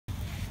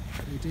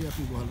এটাই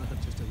আপনি বহাল রাখার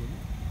চেষ্টা করুন,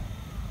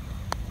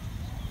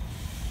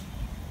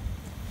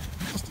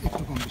 জাস্ট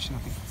একটু কম বেশি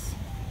নাথিং এলস।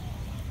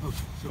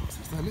 ওকে,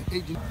 তাহলে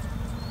এই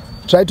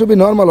try to be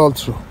normal all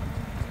through,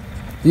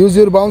 use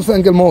your bounce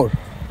angle more,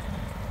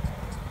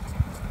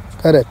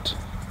 correct,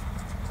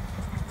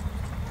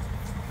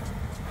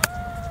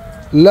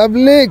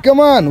 lovely,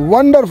 come on,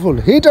 wonderful,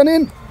 hit and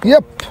in,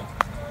 yep.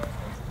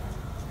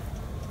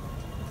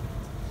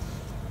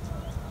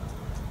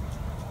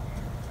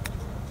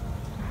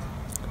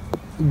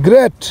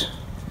 Great,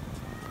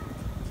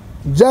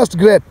 just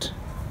great.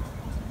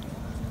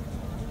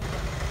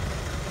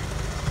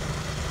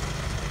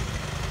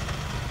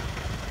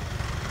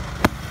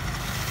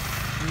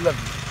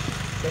 Lovely.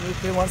 Can we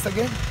play once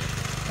again?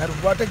 And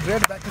what a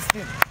great back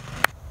spin.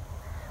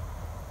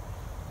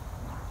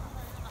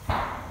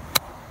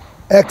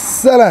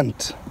 Excellent.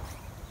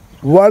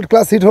 World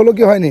class hit holo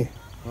ki hoyni?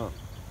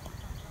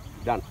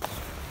 Done.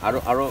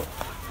 Aro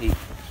এই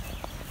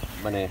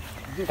মানে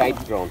tight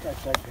ground.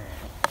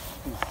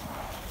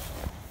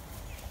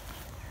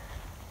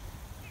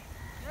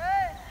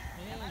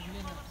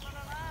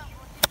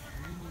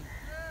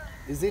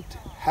 Is it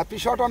happy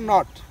shot or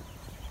not?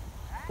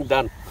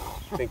 Done.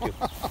 Thank you.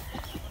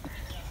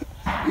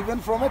 Even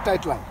from a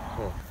tight line.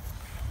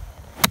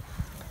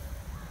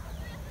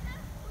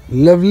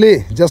 Lovely.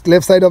 Just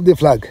left side of the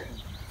flag.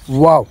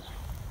 Wow.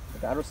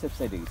 আরো safe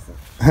সাইডে গেছে।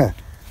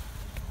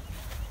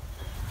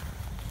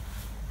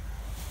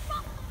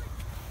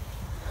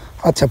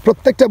 আচ্ছা,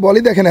 প্রত্যেকটা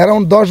বলই দেখেন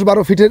around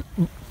 10-12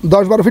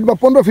 fit বা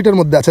 15 ফিটের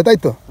মধ্যে আছে, তাই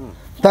তো?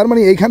 তার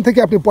মানে এইখান থেকে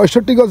আপনি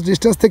 65 গজ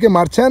ডিস্টেন্স থেকে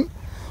মারছেন,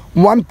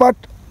 ওয়ান পার্ট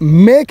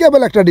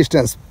মেকেবল একটা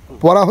ডিস্টেন্স,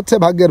 পড়া হচ্ছে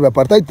ভাগ্যের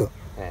ব্যাপার, তাই তো?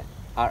 হ্যাঁ,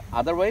 আর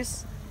আদারওয়াইজ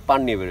পান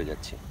নিয়ে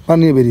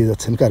বেরিয়ে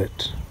যাচ্ছেন,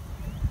 কারেক্ট।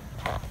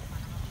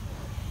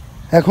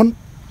 এখন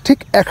ঠিক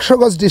 100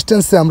 গজ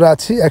ডিস্টেন্সে আমরা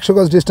আছি, 100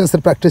 গজ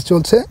ডিস্টেন্সের প্র্যাকটিস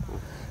চলছে,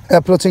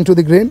 অ্যাপ্রোচিং টু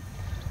দি গ্রিন।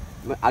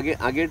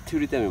 আগের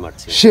থিওরিতে আমি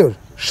মারছি। শিওর,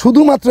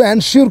 শুধুমাত্র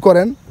এনশিওর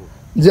করেন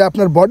যে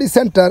আপনার body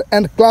centre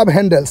and club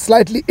handle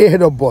slightly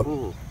ahead of ball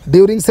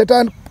during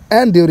সেটার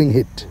অ্যান্ড ডিউরিং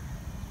হিট।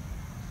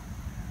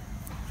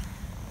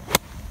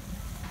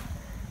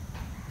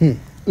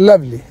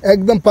 লাভলি,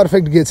 একদম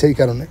পারফেক্ট গিয়েছে, এই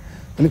কারণে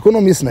মানে কোনো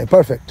মিস নাই,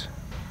 পারফেক্ট।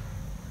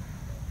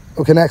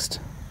 ওকে, নেক্সট।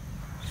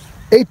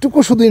 এইটুকু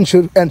শুধু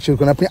এনশিওর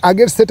করেন, আপনি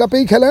আগের সেট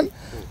আপেই খেলেন,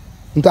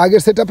 কিন্তু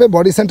আগের সেট আপে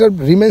বডি সেন্টার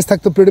রিমেন্স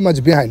থাকতো প্রিটি মাচ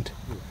বিহাইন্ড,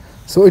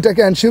 সো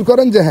এটাকে এনশিওর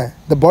করেন যে হ্যাঁ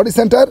the body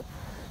centre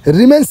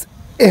remains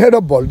ahead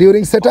of ball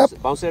during setup.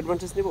 বাউন্সের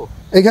advantage নিব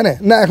এখানে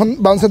না, এখন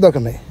বাউন্সের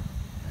দরকার নেই,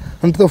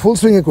 আপনি তো ফুল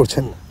সুইংয়ে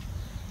করছেন,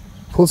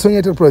 ফুল সুইং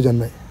এটার প্রয়োজন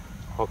নেই।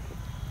 ওকে,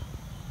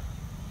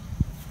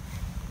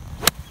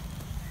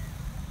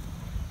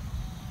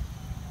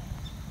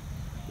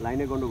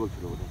 লাইনে গন্ডগোল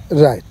ছিল বোধহয়।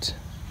 Right,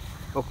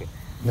 okay,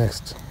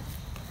 next.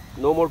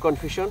 No more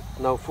confusion,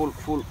 now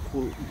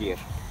full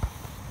gear.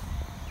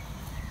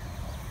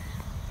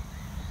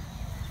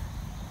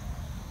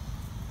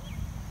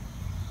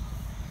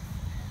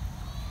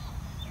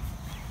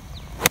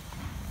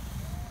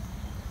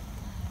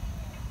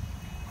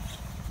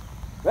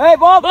 Hey,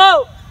 Bob!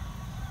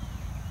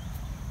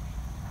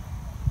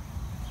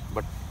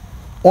 But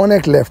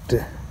অনেক লেফটে,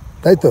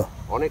 তাই তো?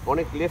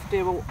 অনেক লেফটে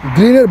এবং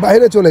গ্রিনের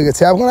বাইরে চলে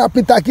গেছে। এখন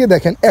আপনি তাকিয়ে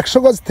দেখেন, 100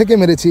 গজ থেকে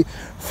মেরেছি,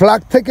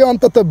 ফ্ল্যাগ থেকে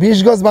অন্তত 20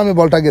 গজ বামে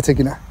বলটা গেছে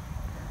কিনা।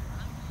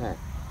 হ্যাঁ,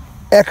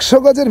 100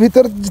 গজের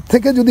ভিতর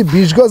থেকে যদি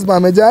 20 গজ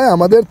বামে যায়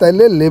আমাদের,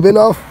 তাইলে level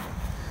of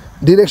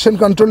direction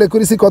control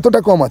accuracy কতটা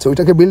কম আছে,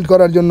 ওইটাকে বিল্ড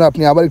করার জন্য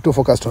আপনি আবার একটু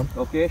ফোকাসড হন।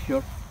 ওকে,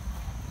 শিওর।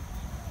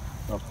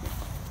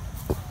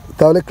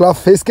 তাহলে ক্লাব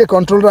ফেসকে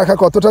কন্ট্রোল রাখা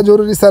কতটা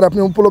জরুরি স্যার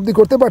আপনি উপলব্ধি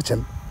করতে পারছেন?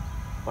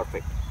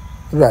 Perfect,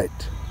 right.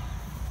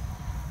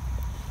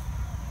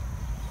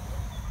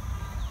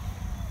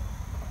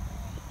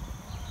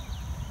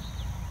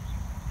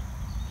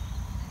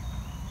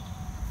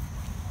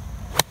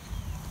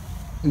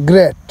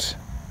 গ্রেট।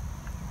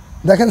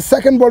 দেখেন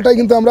সেকেন্ড বলটাই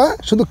কিন্তু আমরা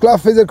শুধু ক্লাব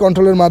ফেজের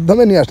কন্ট্রোলের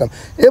মাধ্যমে নিয়ে আসলাম।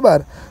 এবার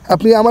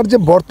আপনি আমার যে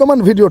বর্তমান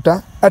ভিডিওটা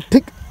আর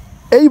ঠিক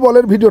এই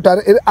বলের ভিডিওটা আর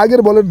এর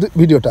আগের বলের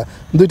ভিডিওটা,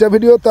 দুইটা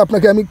ভিডিও তো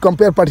আপনাকে আমি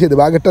কম্পেয়ার পাঠিয়ে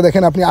দেবো। আগেরটা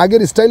দেখেন আপনি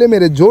আগের স্টাইলে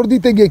মেরে জোর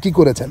দিতে গিয়ে কী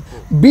করেছেন,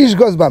 20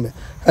 গজ বামে,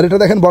 আর এটা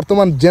দেখেন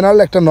বর্তমান জেনারেল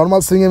একটা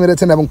নর্মাল সুইংয়ে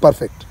মেরেছেন এবং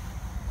পারফেক্ট।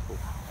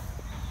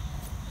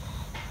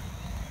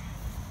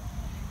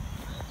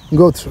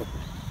 গো থ্রু,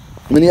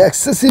 মানে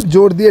এক্সেসিভ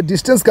জোর দিয়ে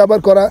ডিস্টেন্স কাভার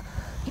করা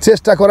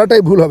চেষ্টা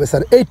করাটাই ভুল হবে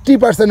স্যার।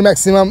 80%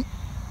 ম্যাক্সিমাম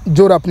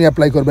জোর আপনি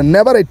অ্যাপ্লাই করবেন,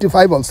 never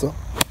 85 also.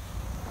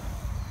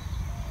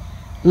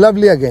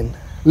 Lovely again,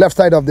 left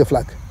side of the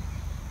flag.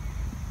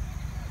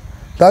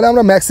 তাহলে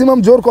আমরা ম্যাক্সিমাম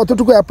জোর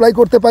কতটুকু অ্যাপ্লাই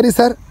করতে পারি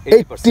sir?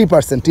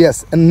 80%, yes,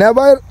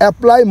 never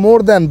apply more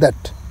than that.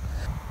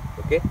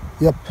 ওকে,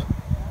 ইয়েপ।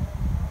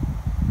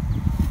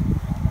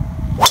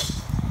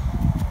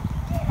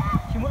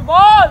 শিমুল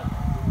বল,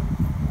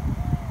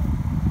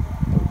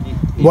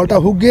 বলটা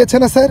হুক গিয়েছে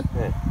না sir?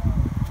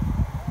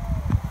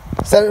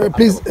 Sir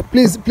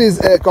please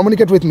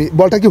communicate with me,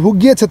 বলটা কি হুক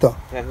গিয়েছে তো?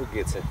 হ্যাঁ, হুক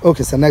গিয়েছে।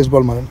 ওকে স্যার, নেক্সট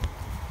বল মারেন।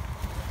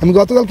 আমি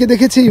গতকালকে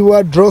দেখেছি you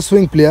R draw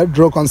swing player,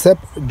 draw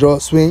concept, draw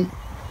swing,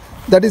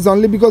 that is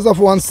only because of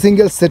one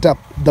single setup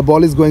the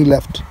ball is going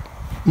left.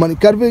 মানে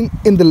carving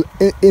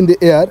in the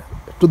air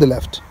to the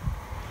left.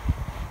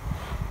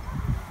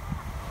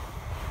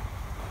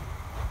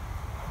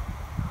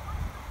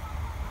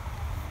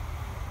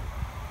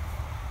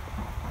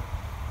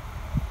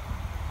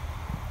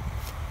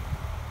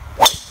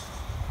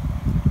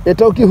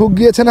 এটাও কি hook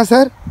গিয়েছে না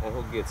sir? হ্যাঁ,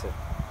 hook গিয়েছে।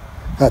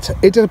 আচ্ছা,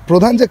 এটার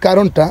প্রধান যে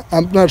কারণটা,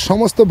 আপনার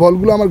সমস্ত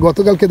বলগুলো আমার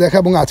গতকালকে দেখা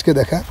এবং আজকে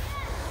দেখা,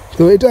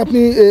 তো এটা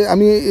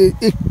আমি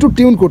একটু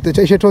টিউন করতে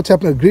চাই। সেটা হচ্ছে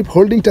আপনার গ্রিপ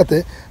হোল্ডিংটাতে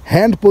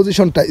হ্যান্ড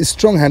পজিশনটা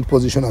স্ট্রং হ্যান্ড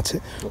পজিশন আছে,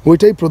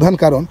 ওইটাই প্রধান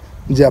কারণ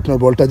যে আপনার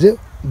বলটা যে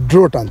ড্র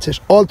টানছে।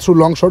 অল থ্রু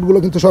লং শটগুলো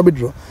কিন্তু সবই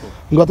ড্র।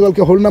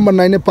 গতকালকে হোল্ড নাম্বার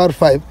 9-এ পার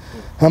 5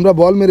 আমরা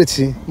বল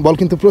মেরেছি, বল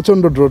কিন্তু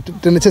প্রচণ্ড ড্র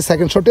টেনেছে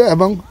সেকেন্ড শটেও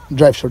এবং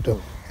ড্রাইভ শটেও।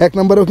 1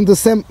 নম্বরেও কিন্তু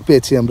সেম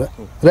পেয়েছি আমরা,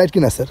 রাইট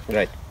কিনা স্যার?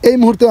 এই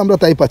মুহূর্তে আমরা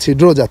তাই পাচ্ছি,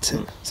 ড্র যাচ্ছে।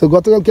 সো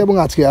গতকালকে এবং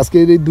আজকে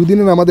এই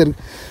দুদিনের আমাদের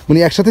মানে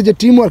একসাথে যে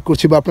টিম ওয়ার্ক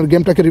করছি বা আপনার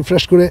গেমটাকে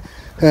রিফ্রেশ করে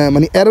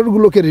মানে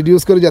এররগুলোকে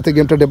রিডিউস করে যাতে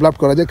গেমটা ডেভেলপ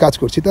করা যায় কাজ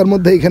করছি, তার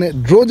মধ্যে এখানে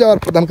ড্র যাওয়ার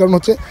প্রধান কারণ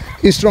হচ্ছে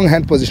strong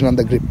hand position on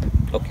the grip.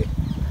 Okay,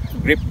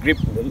 grip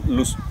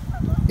loose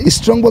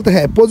strong বলতে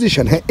হ্যাঁ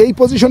পজিশন, হ্যাঁ এই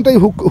পজিশনটাই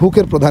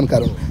হুকের প্রধান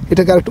কারণ।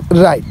 এটাকে আর একটু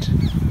রাইট,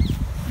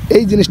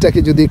 এই জিনিসটাকে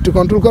যদি একটু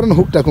কন্ট্রোল করেন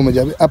হুকটা কমে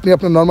যাবে। আপনি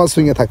আপনার নর্মাল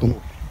সুইংয়ে থাকুন।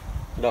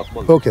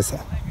 ওকে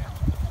স্যার,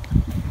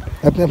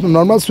 আপনি আপনার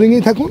নর্মাল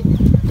সুইংয়েই থাকুন,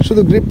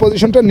 শুধু গ্রিপ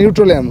পজিশনটা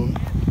নিউট্রালে আনুন।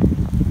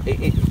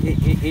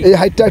 এই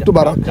হাইটটা একটু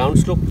বাড়ান।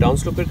 ডাউন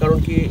স্লোপের কারণ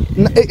কি?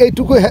 না,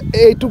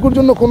 এইটুকুর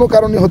জন্য কোনো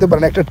কারণই হতে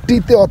পারে না। একটা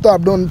টিতে অত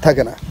আপ ডাউন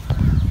থাকে না,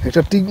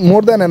 একটা টি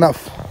মোর দ্যান এনাফ।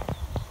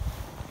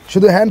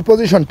 শুধু হ্যান্ড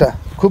পজিশনটা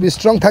খুব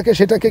স্ট্রং থাকে,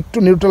 সেটাকে একটু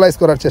নিউট্রালাইজ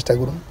করার চেষ্টা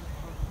করুন।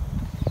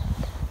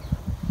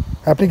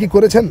 আপনি কি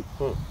করেছেন?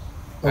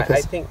 Okay,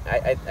 I think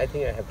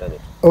I have done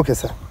it. Okay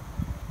sir.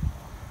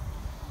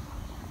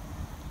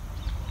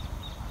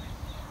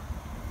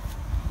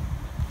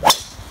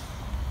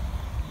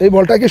 এই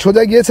বলটা কি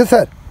সোজা গিয়েছে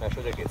স্যার? হ্যাঁ,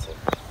 সোজা গিয়েছে।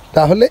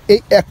 তাহলে এই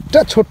একটা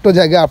ছোট্ট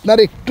জায়গায় আপনার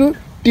একটু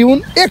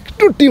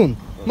টিউন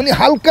মানে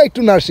হালকা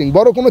একটু নার্সিং,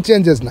 বড় কোনো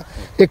চেঞ্জেস না,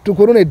 একটু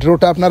করুন, এই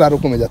ড্রোটা আপনার আরও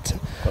কমে যাচ্ছে।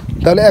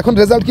 তাহলে এখন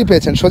রেজাল্ট কি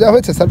পেয়েছেন? সোজা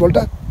হয়েছে স্যার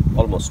বলটা?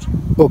 অলমোস্ট।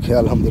 ওকে,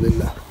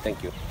 আলহামদুলিল্লাহ। Thank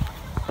you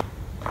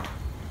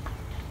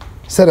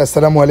sir.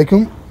 আসসালামু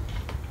আলাইকুম।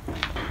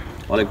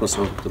 ওয়ালাইকুম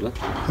আসসালাম।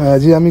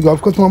 জি, আমি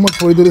গল্ফ কোচ মোহাম্মদ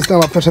ফরিদুল ইসলাম।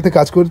 আপনার সাথে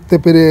কাজ করতে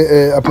পেরে,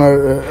 আপনার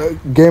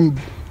গেম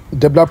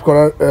ডেভেলপ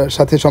করার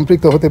সাথে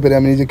সম্পৃক্ত হতে পেরে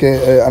আমি নিজেকে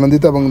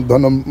আনন্দিত এবং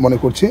ধন্য মনে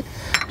করছি।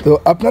 তো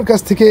আপনার কাছ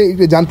থেকে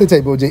জানতে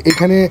চাইবো যে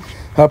এখানে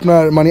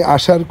আপনার মানে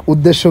আসার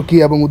উদ্দেশ্য কী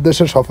এবং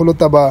উদ্দেশ্যের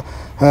সফলতা বা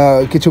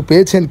কিছু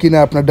পেয়েছেন কি না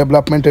আপনার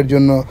ডেভেলপমেন্টের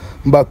জন্য,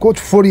 বা কোচ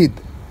ফরিদ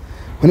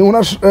মানে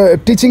ওনার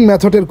টিচিং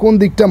মেথডের কোন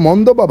দিকটা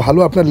মন্দ বা ভালো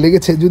আপনার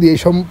লেগেছে, যদি এই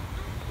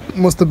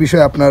সমস্ত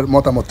বিষয়ে আপনার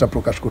মতামতটা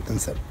প্রকাশ করতেন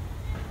sir.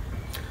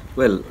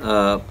 Well,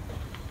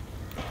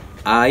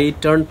 I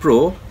turned pro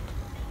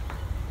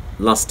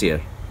last year.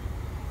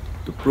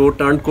 তো pro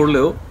turn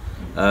করলেও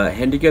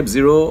handicap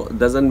 0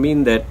 doesn't mean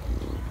that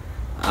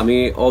আমি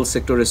all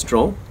sector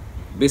strong.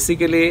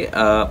 Basically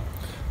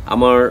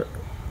আমার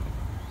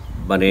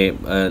মানে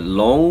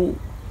লং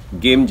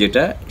গেম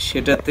যেটা,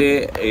 সেটাতে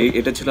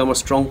এটা ছিল আমার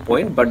strong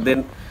point, but then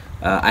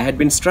I had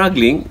been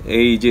struggling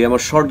এই যে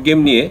আমার শর্ট গেম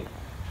নিয়ে।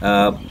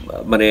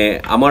 মানে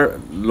আমার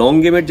লং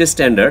গেমের যে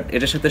স্ট্যান্ডার্ড,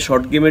 এটার সাথে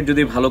শর্ট গেমের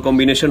যদি ভালো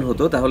কম্বিনেশন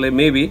হতো তাহলে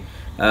মেবি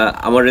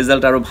আমার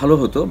রেজাল্ট আরও ভালো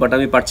হতো, বাট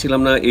আমি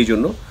পারছিলাম না এই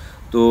জন্য।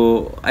 তো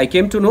আই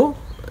কেম টু নো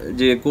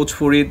যে কোচ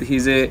ফরিদ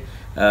হিজ এ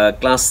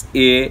ক্লাস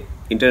এ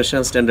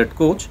ইন্টারন্যাশনাল স্ট্যান্ডার্ড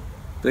কোচ।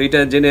 তো এটা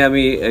জেনে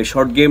আমি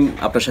শর্ট গেম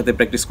আপনার সাথে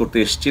প্র্যাকটিস করতে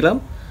এসেছিলাম,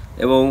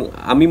 এবং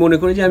আমি মনে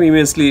করি যে আমি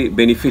ইমেন্সলি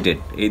বেনিফিটেড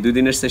এই 2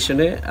 দিনের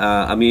সেশনে।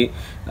 আমি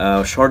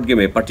শর্ট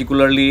গেমে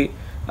পার্টিকুলারলি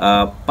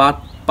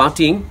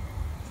পাটিং,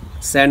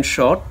 স্যান্ড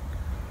শট,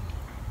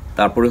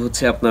 তারপরে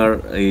হচ্ছে আপনার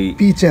এই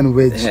পিচ অ্যান্ড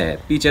ওয়েজ, হ্যাঁ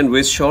পিচ অ্যান্ড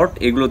ওয়েজ শট,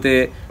 এগুলোতে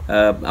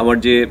আমার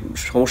যে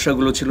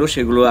সমস্যাগুলো ছিল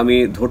সেগুলো আমি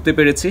ধরতে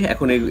পেরেছি।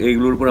 এখন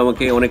এইগুলোর উপর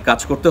আমাকে অনেক কাজ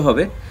করতে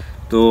হবে।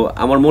 তো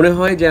আমার মনে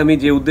হয় যে আমি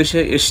যে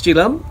উদ্দেশ্যে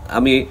এসেছিলাম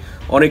আমি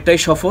অনেকটাই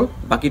সফল,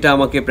 বাকিটা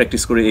আমাকে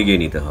প্র্যাকটিস করে এগিয়ে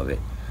নিতে হবে।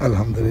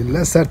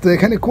 আলহামদুলিল্লাহ স্যার। তো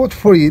এখানে কোচ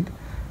ফরিদ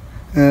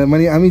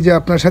মানে আমি যে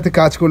আপনার সাথে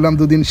কাজ করলাম,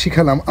 2 দিন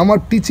শিখালাম, আমার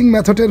টিচিং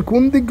মেথডের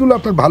কোন দিকগুলো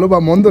আপনার ভালো বা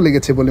মন্দ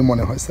লেগেছে বলে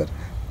মনে হয় স্যার?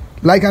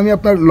 লাইক আমি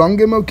আপনার লং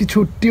গেমেও কিছু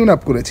টিউন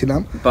আপ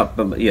করেছিলাম,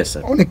 ইয়েস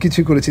স্যার, অনেক কিছু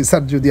করেছি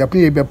স্যার, যদি আপনি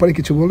এই ব্যাপারে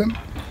কিছু বলেন।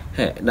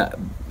 হ্যাঁ, না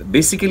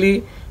বেসিক্যালি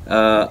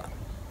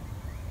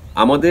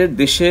আমাদের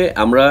দেশে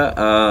আমরা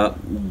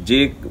যে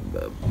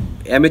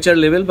অ্যামেচার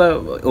লেভেল বা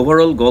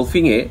ওভারঅল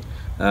গলফিংয়ে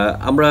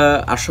আমরা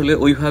আসলে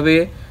ওইভাবে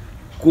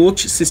কোচ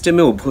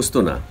সিস্টেমে অভ্যস্ত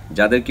না।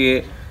 যাদেরকে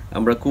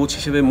আমরা কোচ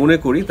হিসেবে মনে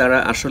করি তারা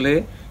আসলে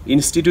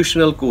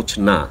ইনস্টিটিউশনাল কোচ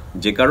না,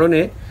 যে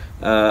কারণে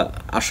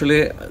আসলে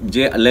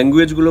যে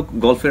ল্যাঙ্গুয়েজগুলো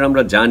গলফের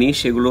আমরা জানি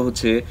সেগুলো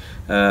হচ্ছে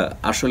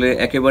আসলে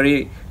একেবারেই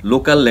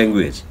লোকাল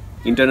ল্যাঙ্গুয়েজ।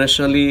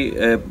 ইন্টারন্যাশনালি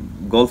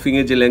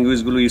গলফিংয়ে যে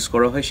ল্যাঙ্গুয়েজগুলো ইউজ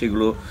করা হয়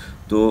সেগুলো,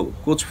 তো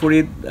কোচ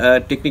ফরিদ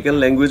টেকনিক্যাল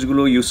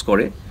ল্যাঙ্গুয়েজগুলো ইউজ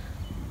করে,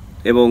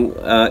 এবং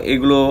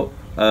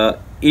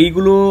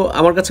এইগুলো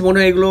আমার কাছে মনে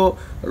হয়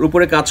এগুলোর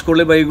উপরে কাজ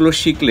করলে বা এগুলো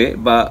শিখলে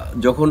বা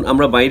যখন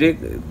আমরা বাইরে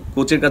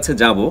কোচের কাছে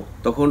যাব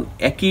তখন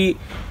একই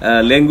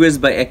ল্যাঙ্গুয়েজ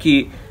বা একই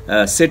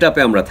সেট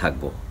আপে আমরা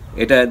থাকবো।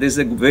 এটা this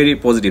a very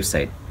positive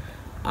side.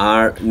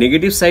 R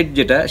negative side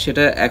যেটা,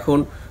 সেটা এখন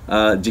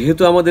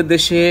যেহেতু আমাদের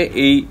দেশে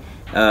এই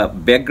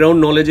ব্যাকগ্রাউন্ড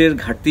নলেজের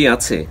ঘাটতি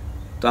আছে,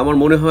 তো আমার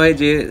মনে হয়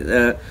যে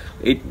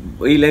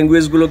এই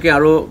ল্যাঙ্গুয়েজগুলোকে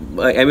আরও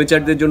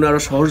অ্যামেচারদের জন্য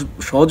আরও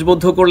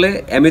সহজবোধ্য করলে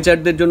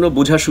অ্যামেচারদের জন্য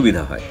বোঝার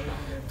সুবিধা হয়।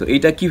 তো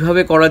এইটা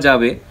কিভাবে করা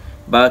যাবে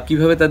বা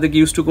কিভাবে তাদেরকে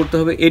ইউজ টু করতে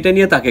হবে, এটা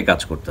নিয়ে তাকে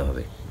কাজ করতে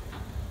হবে,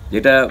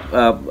 যেটা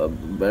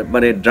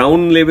মানে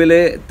গ্রাউন্ড লেভেলে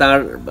তার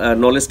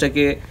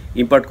নলেজটাকে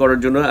ইম্পার্ট করার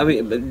জন্য। আমি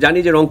জানি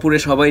যে রংপুরে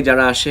সবাই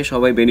যারা আসে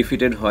সবাই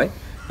বেনিফিটেড হয়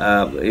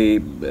এই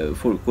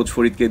কোচ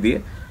ফরিদকে দিয়ে।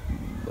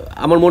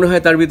 আমার মনে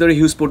হয় তার ভিতরে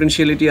হিউজ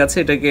পোটেনশিয়ালিটি আছে,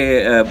 এটাকে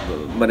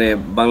মানে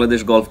বাংলাদেশ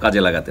গলফ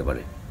কাজে লাগাতে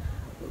পারে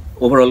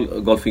ওভারঅল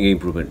গলফিং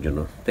ইমপ্রুভমেন্টের জন্য।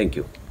 Thank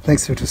you.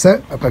 থ্যাংকস স্যার,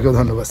 আপনাকেও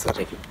ধন্যবাদ স্যার।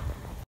 Thank you.